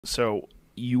So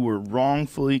you were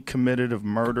wrongfully committed of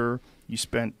murder. You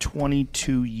spent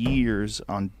 22 years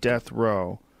on death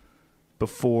row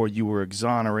before you were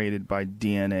exonerated by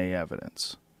DNA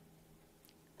evidence.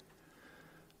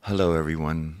 Hello,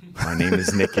 everyone. My name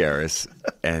is Nick Harris,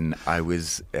 and I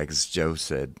was, as Joe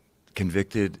said,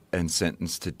 convicted and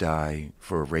sentenced to die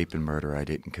for a rape and murder I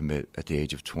didn't commit at the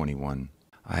age of 21.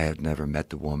 I had never met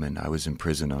the woman. I was in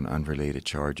prison on unrelated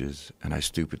charges, and I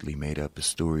stupidly made up a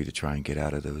story to try and get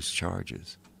out of those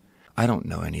charges. I don't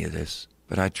know any of this,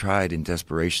 but I tried in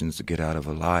desperation to get out of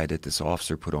a lie that this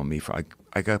officer put on me.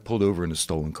 I got pulled over in a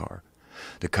stolen car.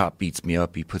 The cop beats me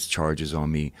up. He puts charges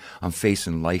on me. I'm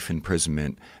facing life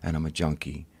imprisonment, and I'm a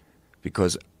junkie.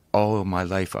 Because all of my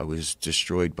life I was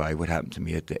destroyed by what happened to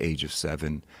me at the age of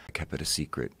 7. I kept it a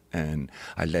secret, and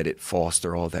I let it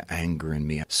foster all the anger in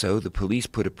me. So the police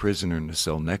put a prisoner in the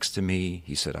cell next to me.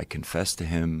 He said I confessed to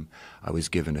him. I was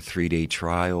given a 3-day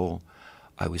trial.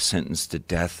 I was sentenced to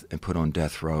death and put on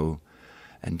death row.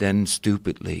 And then,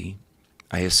 stupidly,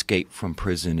 I escaped from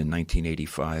prison in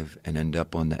 1985 and ended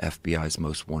up on the FBI's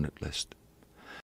most wanted list.